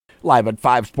Live at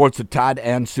 5 Sports with Todd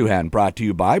and Souhan, brought to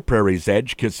you by Prairie's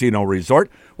Edge Casino Resort.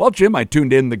 Well, Jim, I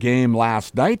tuned in the game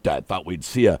last night. I thought we'd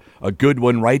see a good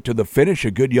one right to the finish,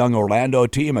 a good young Orlando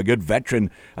team, a good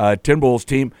veteran Timberwolves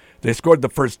team. They scored the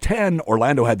first 10.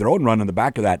 Orlando had their own run in the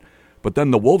back of that, but then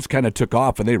the Wolves kind of took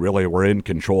off, and they really were in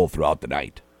control throughout the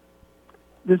night.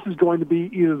 This is going to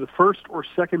be either the first or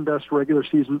second best regular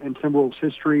season in Timberwolves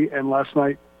history, and last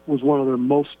night was one of their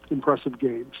most impressive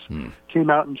games. Came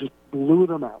out and just blew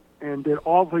them out and did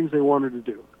all the things they wanted to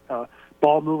do.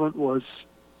 Ball movement was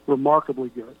remarkably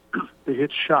good. They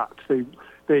hit shots. They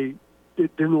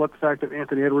didn't let the fact that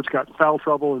Anthony Edwards got in foul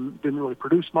trouble and didn't really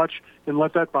produce much, didn't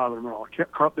let that bother them at all.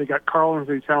 They got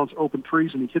Karl-Anthony Towns open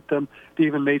threes, and he hit them. They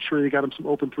even made sure they got him some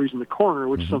open threes in the corner,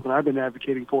 which is something I've been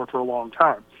advocating for a long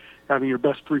time. Having your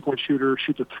best three-point shooter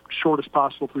shoot the shortest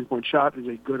possible three-point shot is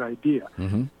a good idea.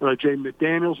 Jay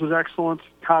McDaniels was excellent.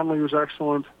 Conley was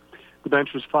excellent. The bench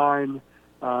was fine.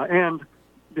 And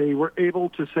they were able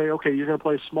to say, okay, you're going to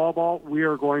play small ball. We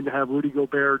are going to have Rudy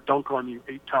Gobert dunk on you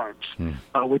 8 times,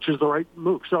 which is the right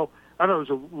move. So I thought it was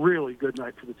a really good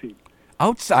night for the team.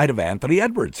 Outside of Anthony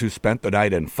Edwards, who spent the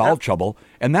night in foul trouble,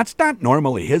 and that's not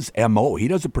normally his M.O. He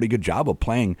does a pretty good job of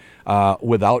playing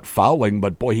without fouling,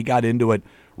 but boy, he got into it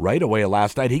right away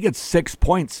last night. He gets 6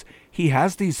 points. He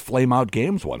has these flame-out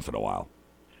games once in a while.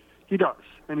 He does,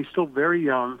 and he's still very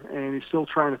young, and he's still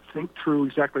trying to think through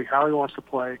exactly how he wants to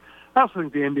play. I also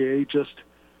think the NBA just,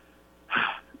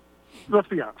 let's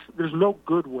be honest, there's no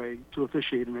good way to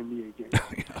officiate an NBA game.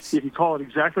 Yes. If you call it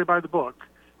exactly by the book,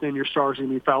 then your star's going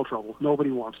to be in foul trouble.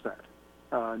 Nobody wants that.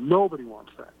 Nobody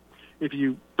wants that. If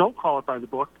you don't call it by the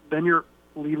book, then you're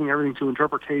leaving everything to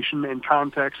interpretation and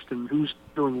context and who's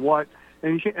doing what.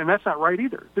 And that's not right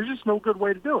either. There's just no good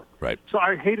way to do it. Right. So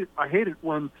I hate it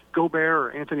when Gobert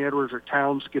or Anthony Edwards or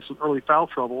Towns gets in early foul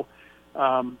trouble.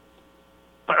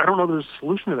 But I don't know there's a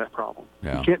solution to that problem.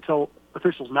 Yeah. You can't tell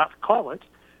officials not to call it.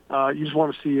 You just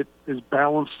want to see it as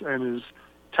balanced and as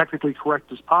technically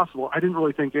correct as possible. I didn't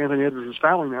really think Anthony Edwards was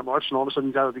fouling that much, and all of a sudden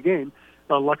he's out of the game.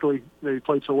 Luckily, they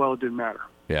played so well it didn't matter.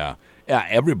 Yeah,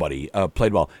 everybody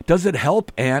played well. Does it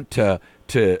help Ant to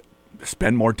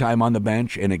spend more time on the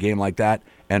bench in a game like that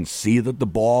and see that the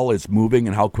ball is moving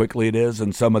and how quickly it is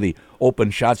and some of the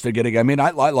open shots they're getting? I mean, I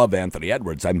love Anthony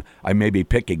Edwards. I may be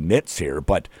picking nits here,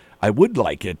 but I would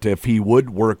like it if he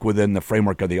would work within the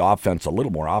framework of the offense a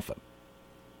little more often.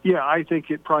 Yeah, I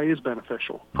think it probably is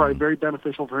beneficial. Probably very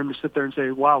beneficial for him to sit there and say,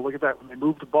 wow, look at that. When they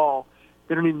move the ball,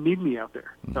 they don't even need me out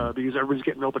there because everybody's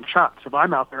getting open shots. If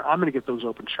I'm out there, I'm going to get those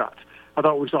open shots. I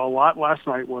thought what we saw a lot last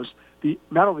night was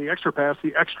not only the extra pass,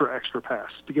 the extra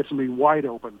pass to get somebody wide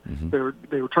open.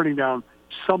 They were turning down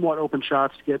somewhat open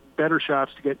shots to get better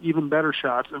shots, to get even better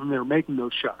shots, and they were making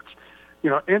those shots.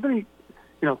 Anthony,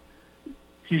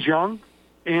 he's young,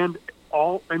 and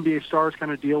all NBA stars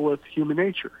kind of deal with human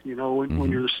nature.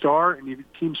 When you're the star and your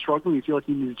team's struggling, you feel like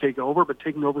you need to take over, but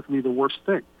taking over can be the worst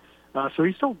thing. So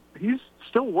he's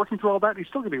still working through all that. He's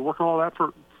still going to be working all that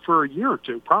for a year or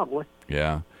two, probably.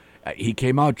 Yeah. He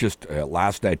came out just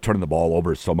last night turning the ball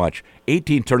over so much.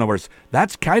 18 turnovers.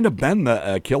 That's kind of been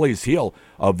the Achilles heel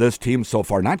of this team so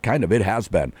far. Not kind of, it has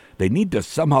been. They need to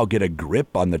somehow get a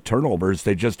grip on the turnovers.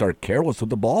 They just are careless with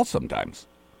the ball sometimes.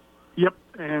 Yep,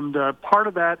 and part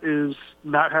of that is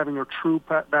not having a true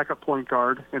backup point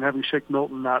guard and having Shake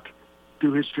Milton not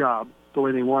do his job the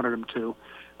way they wanted him to.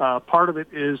 Part of it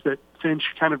is that Finch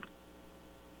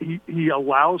he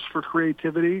allows for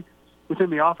creativity within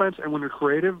the offense, and when you're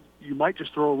creative, you might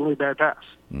just throw a really bad pass.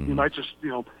 You might just,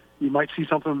 you might see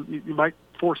something, you might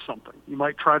force something. You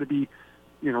might try to be,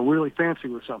 really fancy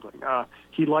with something.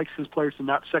 He likes his players to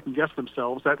not second-guess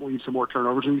themselves. That leads to more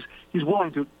turnovers, and he's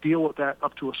willing to deal with that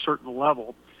up to a certain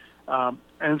level. And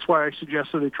that's why I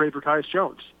suggested they trade for Tyus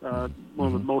Jones, one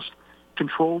of the most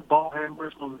controlled ball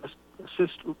handlers, one of the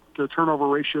assist-to-turnover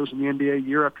ratios in the NBA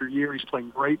year after year. He's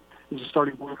playing great. He's a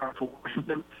starting point guard for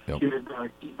Washington. He would give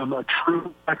him a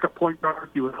true backup point guard.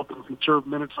 He would help him conserve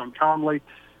minutes on Conley,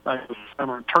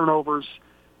 on turnovers.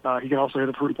 He can also hit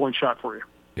a three-point shot for you.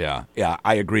 Yeah,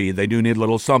 I agree. They do need a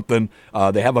little something.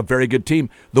 They have a very good team.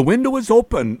 The window is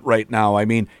open right now. I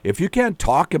mean, if you can't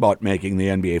talk about making the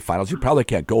NBA Finals, you probably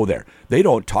can't go there. They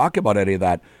don't talk about any of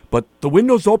that. But the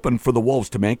window's open for the Wolves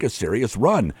to make a serious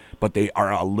run, but they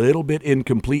are a little bit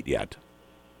incomplete yet.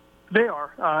 They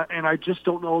are, and I just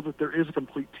don't know that there is a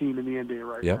complete team in the NBA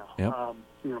right now.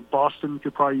 Yep. Boston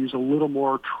could probably use a little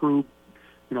more true,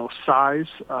 size.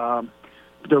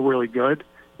 They're really good.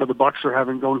 But the Bucks are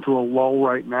going through a lull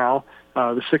right now.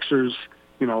 The Sixers,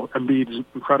 Embiid is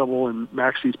incredible, and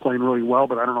Maxi's playing really well,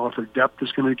 but I don't know if their depth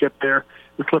is going to get there.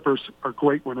 The Clippers are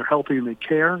great when they're healthy and they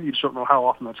care. You just don't know how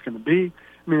often that's going to be.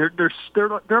 I mean, there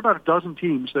are about a dozen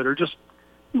teams that are just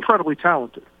incredibly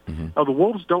talented. Mm-hmm. The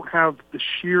Wolves don't have the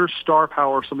sheer star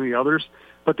power of some of the others,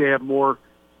 but they have more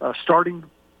starting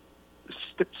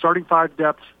five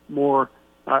depth, more.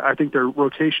 I think their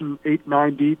rotation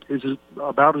 8-9 deep is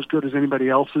about as good as anybody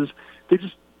else's. They're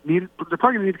probably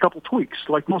going to need a couple tweaks,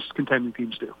 like most contending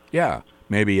teams do. Yeah,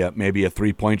 maybe a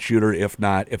 3-point shooter, if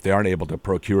they aren't able to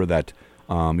procure that.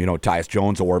 Tyus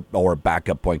Jones or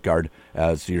backup point guard,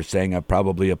 as you're saying,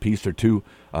 probably a piece or two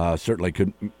certainly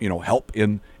could help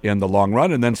in the long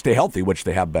run, and then stay healthy, which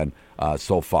they have been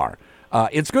so far.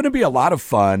 It's going to be a lot of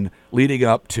fun leading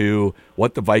up to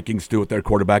what the Vikings do with their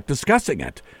quarterback, discussing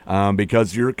it,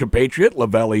 because your compatriot,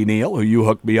 Lavelle Neal, who you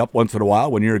hook me up once in a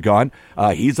while when you're gone,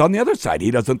 he's on the other side.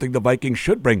 He doesn't think the Vikings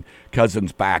should bring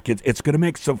Cousins back. It's going to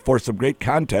make for some great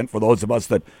content for those of us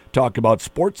that talk about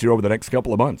sports here over the next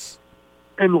couple of months.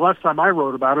 And the last time I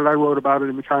wrote about it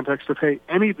in the context of, hey,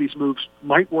 any of these moves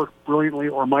might work brilliantly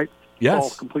or might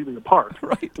fall completely apart.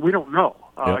 Right. We don't know.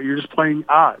 Yep. You're just playing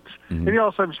odds. Mm-hmm. And you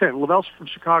also understand, Lavelle's from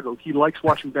Chicago. He likes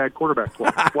watching bad quarterback play.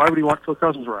 Why would he want Kirk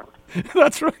Cousins around?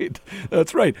 That's right.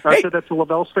 I said that to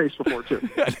Lavelle's face before, too.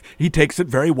 He takes it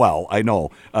very well, I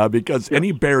know, because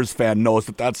any Bears fan knows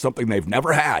that that's something they've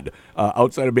never had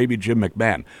outside of maybe Jim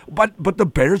McMahon. But the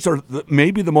Bears are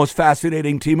maybe the most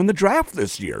fascinating team in the draft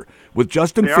this year, with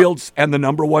Justin Fields and the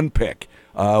number one pick.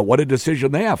 What a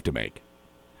decision they have to make.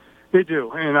 They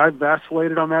do, and I've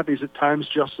vacillated on that because at times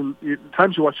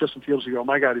you watch Justin Fields, you go, oh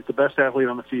my God, he's the best athlete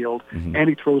on the field, mm-hmm. and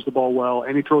he throws the ball well,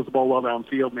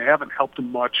 downfield, and they haven't helped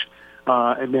him much.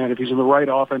 And then if he's in the right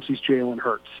offense, he's Jalen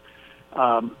Hurts.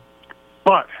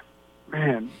 But,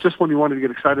 man, just when you wanted to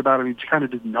get excited about him, he kind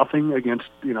of did nothing against,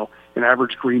 an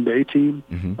average Green Bay team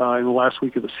mm-hmm. In the last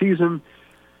week of the season.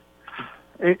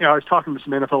 And, I was talking to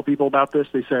some NFL people about this.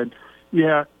 They said,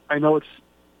 yeah, I know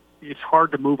it's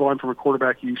hard to move on from a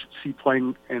quarterback you see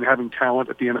playing and having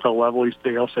talent at the NFL level.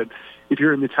 They all said, if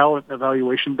you're in the talent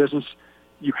evaluation business,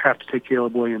 you have to take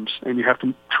Caleb Williams, and you have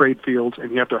to trade Fields, and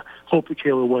you have to hope that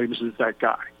Caleb Williams is that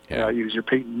guy. Yeah. Your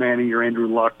Peyton Manning, your Andrew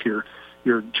Luck, your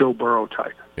Joe Burrow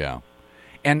type. Yeah.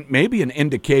 And maybe an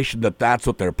indication that that's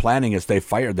what they're planning is they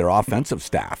fired their offensive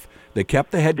staff. They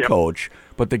kept the head coach,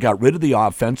 but they got rid of the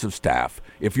offensive staff.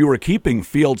 If you were keeping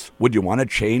Fields, would you want to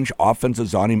change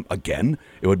offenses on him again?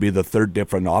 It would be the third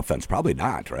different offense. Probably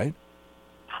not, right?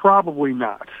 Probably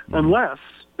not, mm-hmm. unless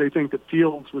they think that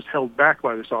Fields was held back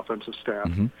by this offensive staff.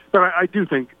 Mm-hmm. But I do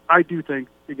think,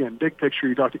 again, big picture,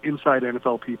 you talk to inside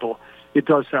NFL people, it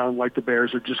does sound like the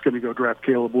Bears are just going to go draft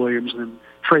Caleb Williams and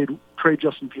trade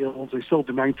Justin Fields. They still have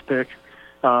the 9th pick.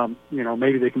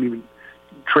 Maybe they can even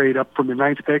trade up from the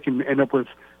 9th pick and end up with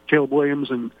Caleb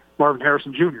Williams and Marvin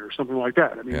Harrison Jr. or something like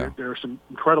that. I mean, there are some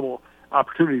incredible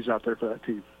opportunities out there for that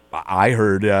team. I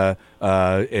heard a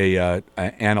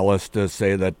analyst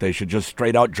say that they should just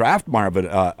straight out draft Marvin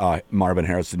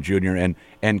Harrison Jr.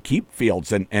 and keep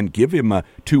Fields and give him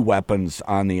 2 weapons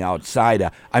on the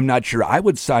outside. I'm not sure I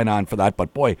would sign on for that,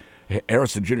 but boy,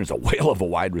 Harrison Jr. is a whale of a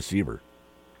wide receiver.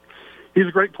 He's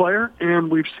a great player, and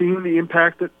we've seen the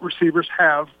impact that receivers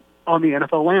have on the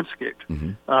NFL landscape.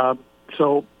 Mm-hmm.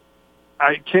 So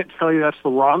I can't tell you that's the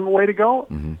wrong way to go.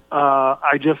 Mm-hmm.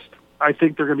 I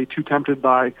think they're going to be too tempted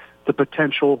by the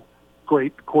potential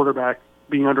great quarterback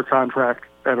being under contract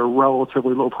at a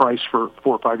relatively low price for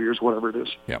 4 or 5 years, whatever it is.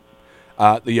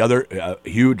 Yep. The other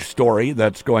huge story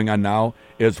that's going on now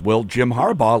is, will Jim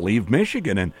Harbaugh leave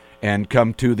Michigan and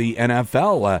come to the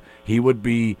NFL? He would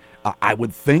be, I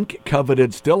would think,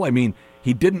 coveted still. I mean,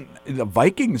 he didn't. The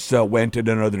Vikings went in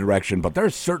another direction, but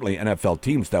there's certainly NFL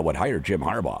teams that would hire Jim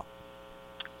Harbaugh.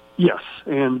 Yes,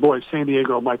 and boy, San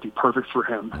Diego might be perfect for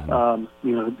him.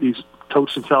 Mm-hmm. He's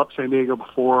coached in San Diego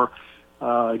before.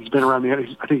 He's been around I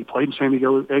think he played in San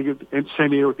Diego at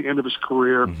the end of his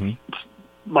career. Mm-hmm. It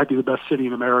might be the best city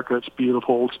in America. It's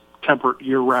beautiful. It's temperate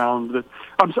year round.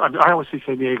 I always say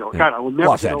San Diego. Yeah. God, I will never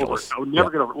Los get Angeles. over it. I would never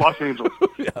get over it. Los Angeles.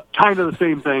 Yeah. Kind of the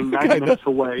same thing. 90 minutes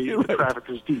away. You're The right. traffic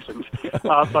is decent.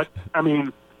 But I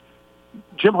mean,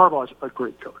 Jim Harbaugh is a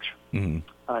great coach. Mm-hmm.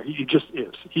 He just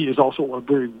is. He is also a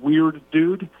very weird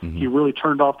dude. Mm-hmm. He really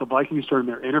turned off the Vikings during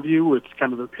their interview with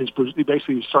kind of he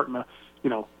basically was starting to,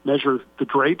 measure the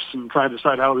drapes and try to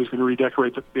decide how he was going to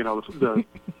redecorate the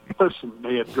place. And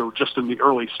they were just in the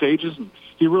early stages, and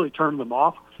he really turned them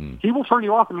off. Mm-hmm. He will turn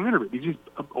you off in an interview. He's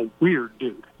a weird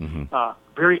dude. Mm-hmm.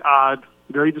 Very odd,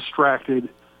 very distracted.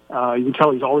 You can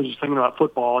tell he's always just thinking about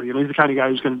football. He's the kind of guy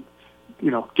who's going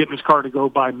to, get in his car to go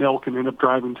buy milk and end up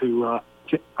driving to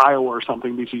Iowa or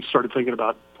something because he started thinking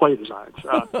about play designs.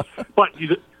 But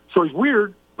he's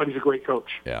weird, but he's a great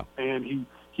coach. Yeah. And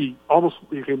He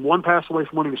came one pass away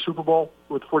from winning a Super Bowl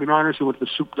with the 49ers. He went to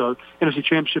the NFC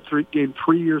Championship game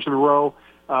 3 years in a row.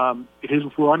 His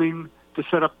running to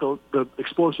set up the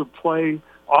explosive play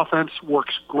offense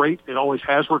works great. It always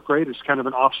has worked great. It's kind of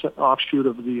an offshoot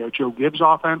of the Joe Gibbs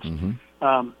offense.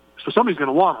 Mm-hmm. So somebody's going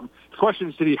to want him. The question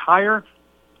is, did he hire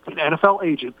an NFL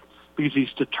agent because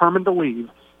he's determined to leave,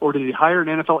 or did he hire an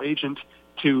NFL agent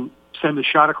to send a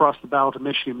shot across the bow to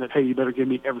Michigan that, hey, you better give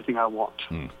me everything I want?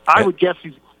 I would guess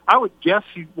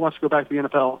he wants to go back to the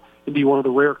NFL and be one of the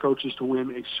rare coaches to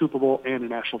win a Super Bowl and a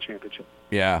national championship.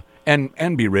 Yeah,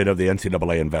 and be rid of the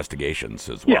NCAA investigations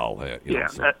as well.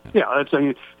 It's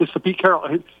the Pete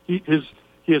Carroll.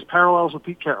 He has parallels with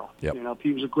Pete Carroll. Yep.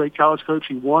 He was a great college coach.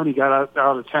 He won. He got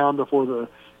out of town before the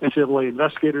NCAA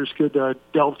investigators could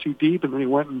delve too deep, and then he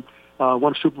went and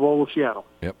won a Super Bowl with Seattle.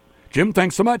 Yep. Jim,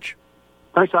 thanks so much.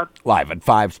 Thanks, Todd. Live at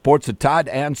 5 Sports at Todd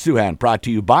and Souhan, brought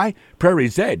to you by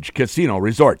Prairie's Edge Casino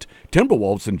Resort.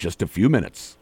 Timberwolves in just a few minutes.